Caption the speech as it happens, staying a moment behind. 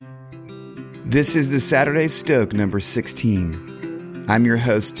This is the Saturday Stoke number 16. I'm your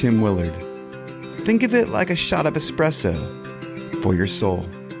host, Tim Willard. Think of it like a shot of espresso for your soul.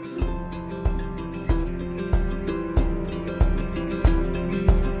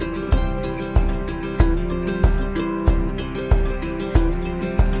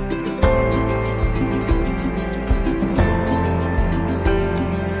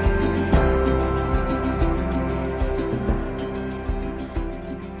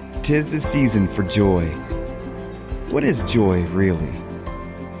 Tis the season for joy. What is joy, really?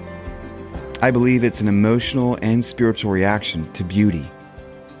 I believe it's an emotional and spiritual reaction to beauty.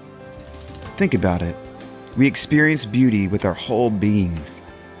 Think about it. We experience beauty with our whole beings.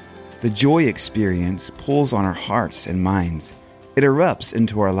 The joy experience pulls on our hearts and minds. It erupts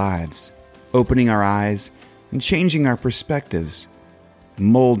into our lives, opening our eyes and changing our perspectives,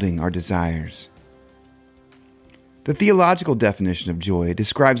 molding our desires. The theological definition of joy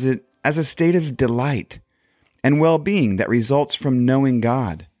describes it as a state of delight and well-being that results from knowing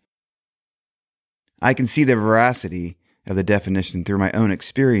God. I can see the veracity of the definition through my own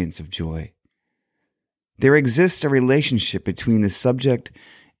experience of joy. There exists a relationship between the subject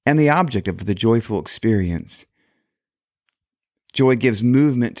and the object of the joyful experience. Joy gives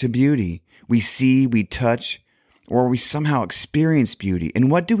movement to beauty. We see, we touch, or we somehow experience beauty. And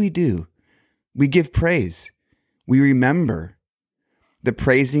what do? We give praise. We remember. The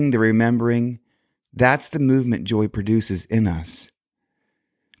praising, the remembering, that's the movement joy produces in us.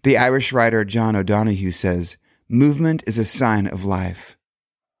 The Irish writer John O'Donohue says, "Movement is a sign of life."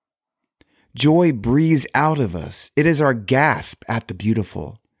 Joy breathes out of us. It is our gasp at the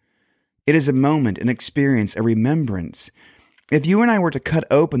beautiful. It is a moment, an experience, a remembrance. If you and I were to cut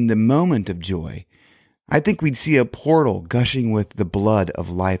open the moment of joy, I think we'd see a portal gushing with the blood of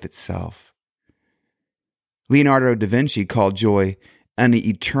life itself. Leonardo da Vinci called joy an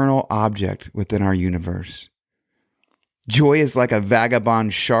eternal object within our universe. Joy is like a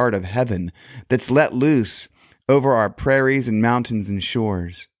vagabond shard of heaven that's let loose over our prairies and mountains and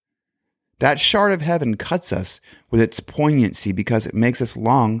shores. That shard of heaven cuts us with its poignancy because it makes us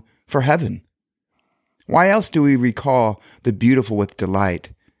long for heaven. Why else do we recall the beautiful with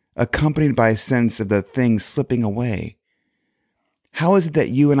delight, accompanied by a sense of the thing slipping away? How is it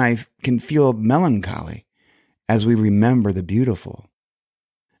that you and I can feel melancholy as we remember the beautiful?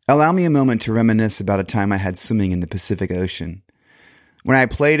 Allow me a moment to reminisce about a time I had swimming in the Pacific Ocean. When I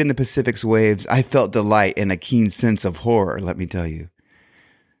played in the Pacific's waves, I felt delight and a keen sense of horror, let me tell you.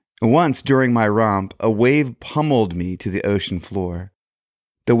 Once during my romp, a wave pummeled me to the ocean floor.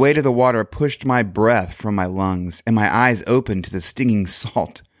 The weight of the water pushed my breath from my lungs, and my eyes opened to the stinging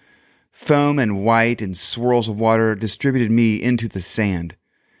salt. Foam and white and swirls of water distributed me into the sand,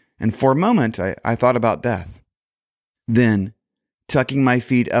 and for a moment I thought about death. Then, tucking my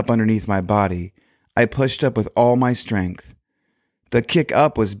feet up underneath my body, I pushed up with all my strength. The kick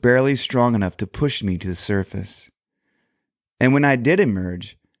up was barely strong enough to push me to the surface. And when I did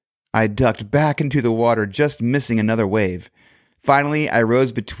emerge, I ducked back into the water, just missing another wave. Finally, I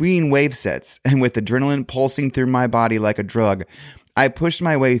rose between wave sets, and with adrenaline pulsing through my body like a drug, I pushed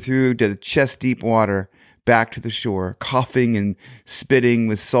my way through to the chest-deep water, back to the shore, coughing and spitting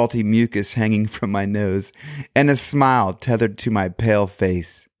with salty mucus hanging from my nose, and a smile tethered to my pale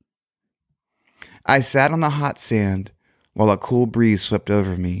face. I sat on the hot sand while a cool breeze swept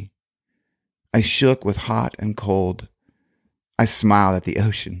over me. I shook with hot and cold. I smiled at the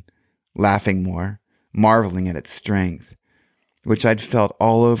ocean, laughing more, marveling at its strength, which I'd felt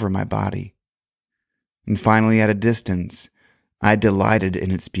all over my body. And finally, at a distance, I delighted in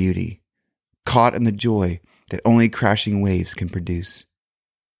its beauty, caught in the joy that only crashing waves can produce.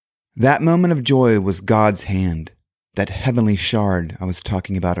 That moment of joy was God's hand, that heavenly shard I was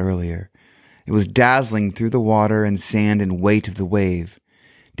talking about earlier. It was dazzling through the water and sand and weight of the wave,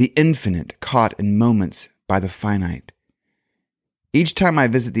 the infinite caught in moments by the finite. Each time I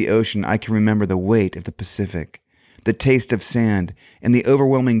visit the ocean, I can remember the weight of the Pacific, the taste of sand, and the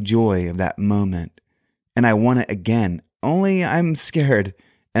overwhelming joy of that moment. And I want it again, only I'm scared,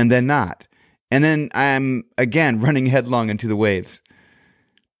 and then not. And then I'm again running headlong into the waves.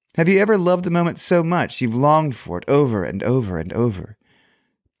 Have you ever loved a moment so much you've longed for it over and over and over?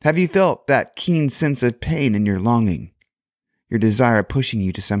 Have you felt that keen sense of pain in your longing, your desire pushing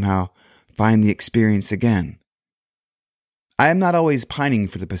you to somehow find the experience again? I am not always pining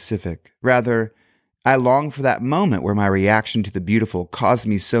for the Pacific. Rather, I long for that moment where my reaction to the beautiful caused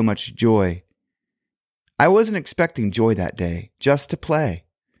me so much joy. I wasn't expecting joy that day, just to play.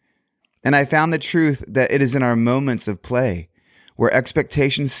 And I found the truth that it is in our moments of play where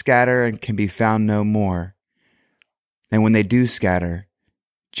expectations scatter and can be found no more. And when they do scatter,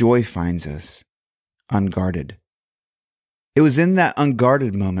 joy finds us unguarded. It was in that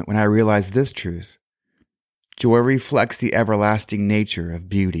unguarded moment when I realized this truth. Joy reflects the everlasting nature of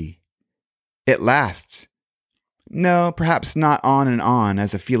beauty. It lasts. No, perhaps not on and on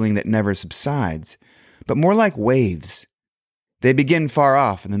as a feeling that never subsides, but more like waves. They begin far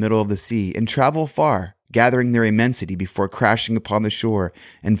off in the middle of the sea and travel far, gathering their immensity before crashing upon the shore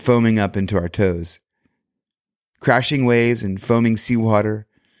and foaming up into our toes. Crashing waves and foaming seawater,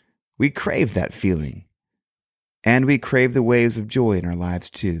 we crave that feeling. And we crave the waves of joy in our lives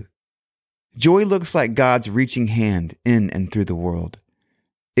too. Joy looks like God's reaching hand in and through the world.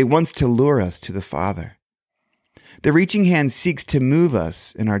 It wants to lure us to the Father. The reaching hand seeks to move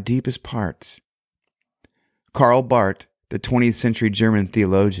us in our deepest parts. Karl Barth, the 20th century German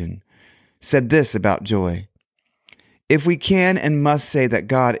theologian, said this about joy. If we can and must say that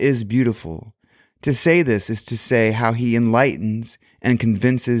God is beautiful, to say this is to say how he enlightens and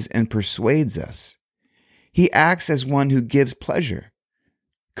convinces and persuades us. He acts as one who gives pleasure,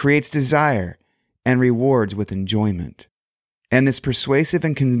 creates desire, and rewards with enjoyment. And this persuasive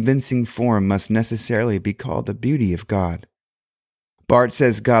and convincing form must necessarily be called the beauty of God. Barth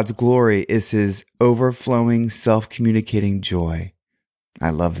says God's glory is his overflowing, self-communicating joy.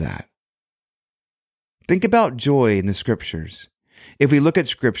 I love that. Think about joy in the scriptures. If we look at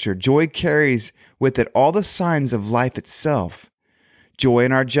scripture, joy carries with it all the signs of life itself. Joy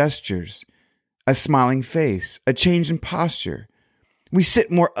in our gestures, a smiling face, a change in posture. We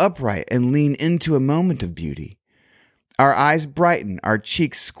sit more upright and lean into a moment of beauty. Our eyes brighten, our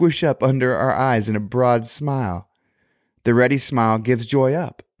cheeks squish up under our eyes in a broad smile. The ready smile gives joy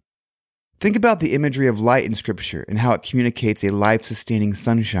up. Think about the imagery of light in Scripture and how it communicates a life-sustaining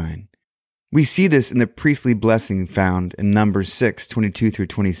sunshine. We see this in the priestly blessing found in Numbers 6:22 through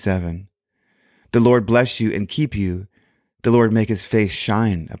 27. The Lord bless you and keep you. The Lord make his face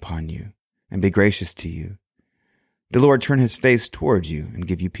shine upon you and be gracious to you. The Lord turn his face toward you and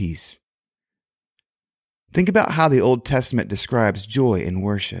give you peace. Think about how the Old Testament describes joy in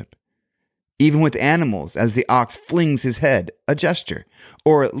worship. Even with animals, as the ox flings his head, a gesture,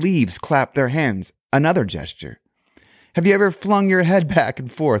 or leaves clap their hands, another gesture. Have you ever flung your head back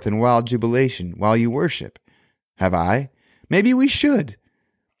and forth in wild jubilation while you worship? Have I? Maybe we should.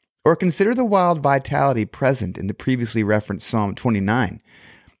 Or consider the wild vitality present in the previously referenced Psalm 29.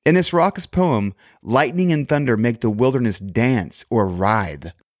 In this raucous poem, lightning and thunder make the wilderness dance or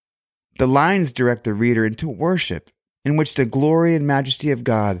writhe. The lines direct the reader into worship, in which the glory and majesty of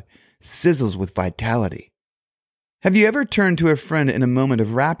God sizzles with vitality. Have you ever turned to a friend in a moment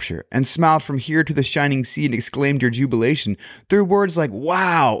of rapture and smiled from here to the shining sea and exclaimed your jubilation through words like,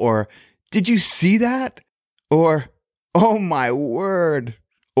 wow, or did you see that? Or, oh my word,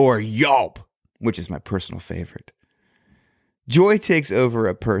 or yelp, which is my personal favorite. Joy takes over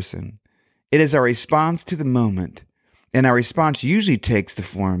a person. It is our response to the moment, and our response usually takes the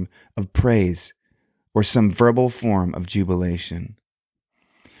form of praise or some verbal form of jubilation.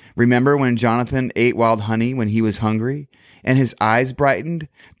 Remember when Jonathan ate wild honey when he was hungry and his eyes brightened?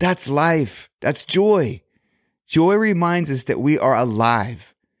 That's life. That's joy. Joy reminds us that we are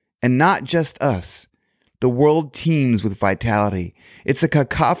alive, and not just us. The world teems with vitality. It's a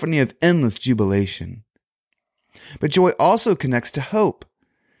cacophony of endless jubilation. But joy also connects to hope.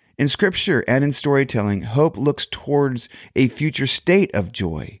 In scripture and in storytelling, hope looks towards a future state of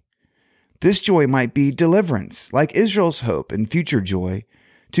joy. This joy might be deliverance, like Israel's hope and future joy,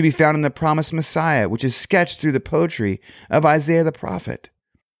 to be found in the promised Messiah, which is sketched through the poetry of Isaiah the prophet.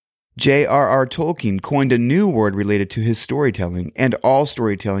 J.R.R. Tolkien coined a new word related to his storytelling and all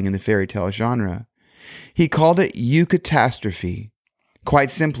storytelling in the fairy tale genre. He called it eucatastrophe.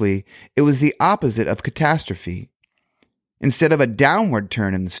 Quite simply, it was the opposite of catastrophe. Instead of a downward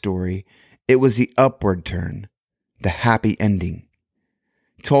turn in the story, it was the upward turn, the happy ending.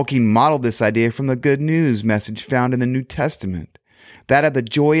 Tolkien modeled this idea from the good news message found in the New Testament, that of the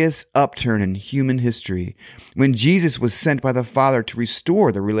joyous upturn in human history when Jesus was sent by the Father to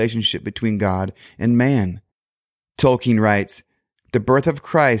restore the relationship between God and man. Tolkien writes, the birth of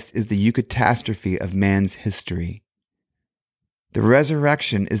Christ is the eucatastrophe of man's history. The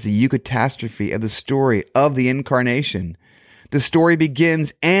resurrection is the eucatastrophe of the story of the incarnation. The story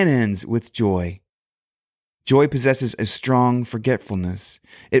begins and ends with joy. Joy possesses a strong forgetfulness.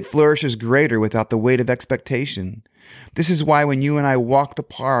 It flourishes greater without the weight of expectation. This is why when you and I walk the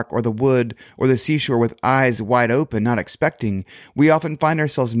park or the wood or the seashore with eyes wide open, not expecting, we often find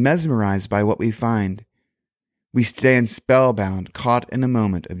ourselves mesmerized by what we find. We stand spellbound, caught in a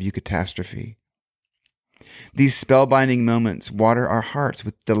moment of eucatastrophe. These spellbinding moments water our hearts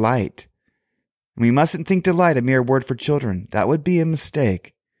with delight. And we mustn't think delight a mere word for children. That would be a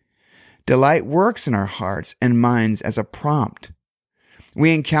mistake. Delight works in our hearts and minds as a prompt.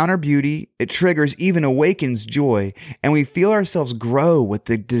 We encounter beauty, it triggers, even awakens joy, and we feel ourselves grow with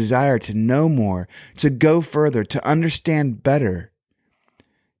the desire to know more, to go further, to understand better.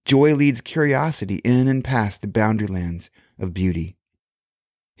 Joy leads curiosity in and past the boundary lands of beauty.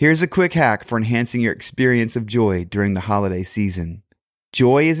 Here's a quick hack for enhancing your experience of joy during the holiday season.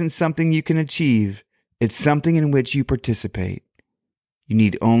 Joy isn't something you can achieve, it's something in which you participate. You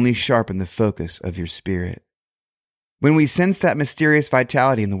need only sharpen the focus of your spirit. When we sense that mysterious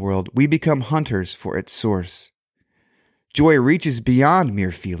vitality in the world, we become hunters for its source. Joy reaches beyond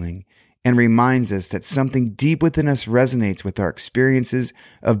mere feeling and reminds us that something deep within us resonates with our experiences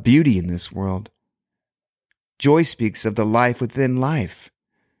of beauty in this world. Joy speaks of the life within life.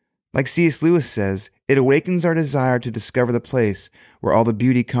 Like C.S. Lewis says, it awakens our desire to discover the place where all the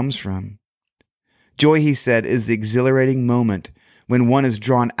beauty comes from. Joy, he said, is the exhilarating moment when one is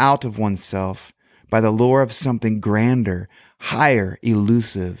drawn out of oneself by the lure of something grander, higher,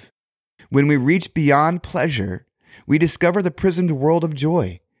 elusive. When we reach beyond pleasure, we discover the prisoned world of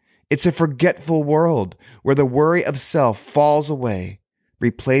joy. It's a forgetful world where the worry of self falls away,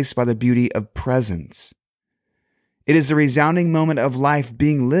 replaced by the beauty of presence. It is the resounding moment of life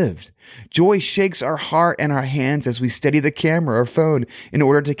being lived. Joy shakes our heart and our hands as we steady the camera or phone in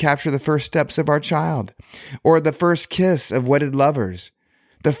order to capture the first steps of our child, or the first kiss of wedded lovers,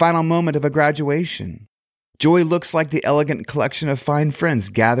 the final moment of a graduation. Joy looks like the elegant collection of fine friends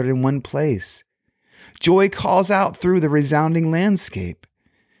gathered in one place. Joy calls out through the resounding landscape.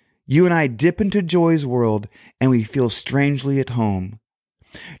 You and I dip into joy's world and we feel strangely at home.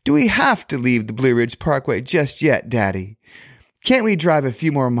 Do we have to leave the Blue Ridge Parkway just yet, Daddy? Can't we drive a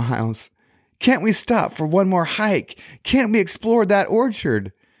few more miles? Can't we stop for one more hike? Can't we explore that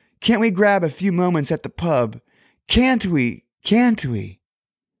orchard? Can't we grab a few moments at the pub? Can't we? Can't we?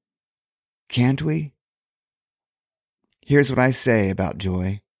 Can't we? Here's what I say about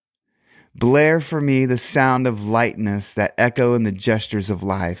joy. Blare for me the sound of lightness that echo in the gestures of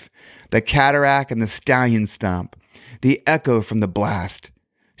life, the cataract and the stallion stomp, the echo from the blast.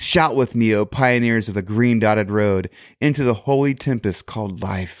 Shout with me, O pioneers of the green-dotted road, into the holy tempest called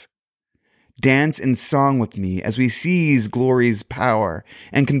life. Dance in song with me as we seize glory's power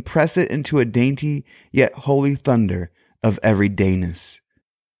and compress it into a dainty yet holy thunder of everydayness.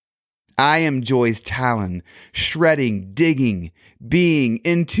 I am joy's talon, shredding, digging, being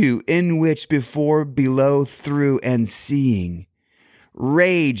into, in which, before, below, through, and seeing.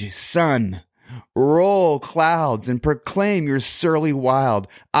 Rage, sun, roll clouds, and proclaim your surly wild.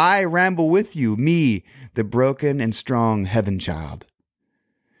 I ramble with you, me, the broken and strong heaven child.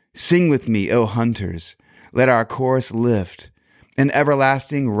 Sing with me, O hunters, let our chorus lift, an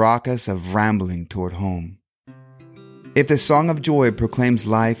everlasting raucous of rambling toward home. If the song of joy proclaims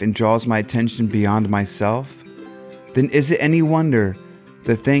life and draws my attention beyond myself, then is it any wonder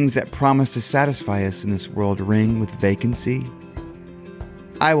the things that promise to satisfy us in this world ring with vacancy?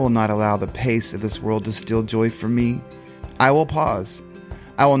 I will not allow the pace of this world to steal joy from me. I will pause.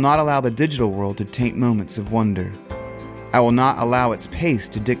 I will not allow the digital world to taint moments of wonder. I will not allow its pace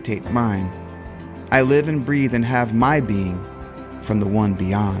to dictate mine. I live and breathe and have my being from the one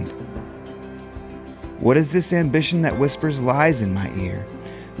beyond. What is this ambition that whispers lies in my ear?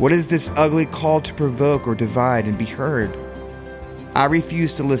 What is this ugly call to provoke or divide and be heard? I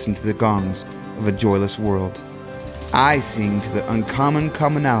refuse to listen to the gongs of a joyless world. I sing to the uncommon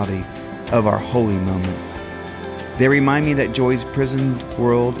commonality of our holy moments. They remind me that joy's prisoned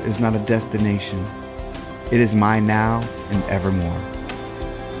world is not a destination. It is my now and evermore.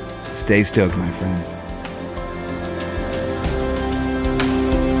 Stay stoked, my friends.